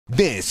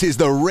This is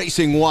the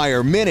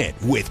RacingWire Minute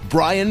with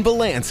Brian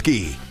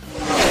Belansky.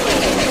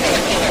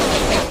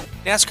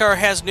 NASCAR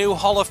has new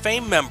Hall of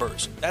Fame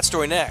members. That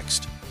story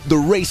next. The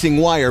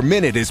RacingWire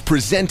Minute is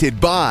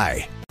presented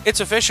by...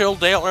 It's official,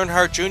 Dale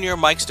Earnhardt Jr.,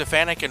 Mike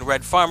Stefanik, and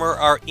Red Farmer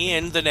are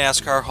in the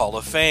NASCAR Hall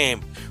of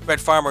Fame. Red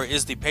Farmer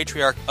is the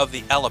patriarch of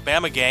the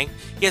Alabama gang.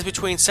 He has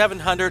between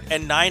 700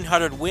 and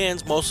 900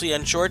 wins, mostly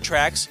on short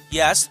tracks.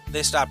 Yes,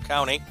 they stopped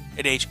counting.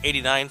 At age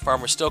 89,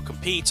 Farmer still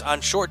competes on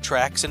short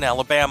tracks in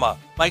Alabama.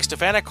 Mike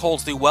Stefanik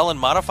holds the Well and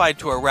Modified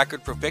Tour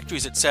record for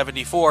victories at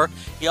 74.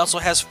 He also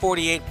has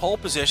 48 pole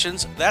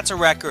positions. That's a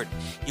record.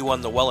 He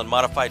won the Well and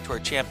Modified Tour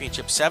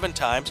Championship 7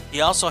 times.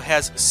 He also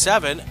has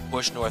 7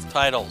 Busch North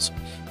titles.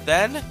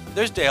 Then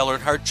there's Dale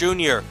Earnhardt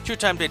Jr.,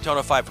 2-time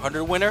Daytona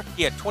 500 winner.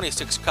 He had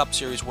 26 Cup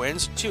Series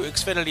wins, 2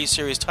 Xfinity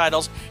Series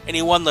titles, and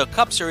he won the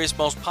Cup Series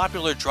Most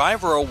Popular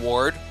Driver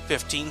Award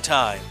 15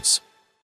 times.